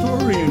was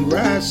historian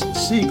Ras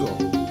Siegel.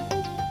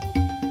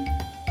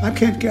 I'm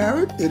Kent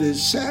Garrett. It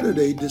is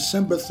Saturday,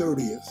 December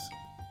 30th.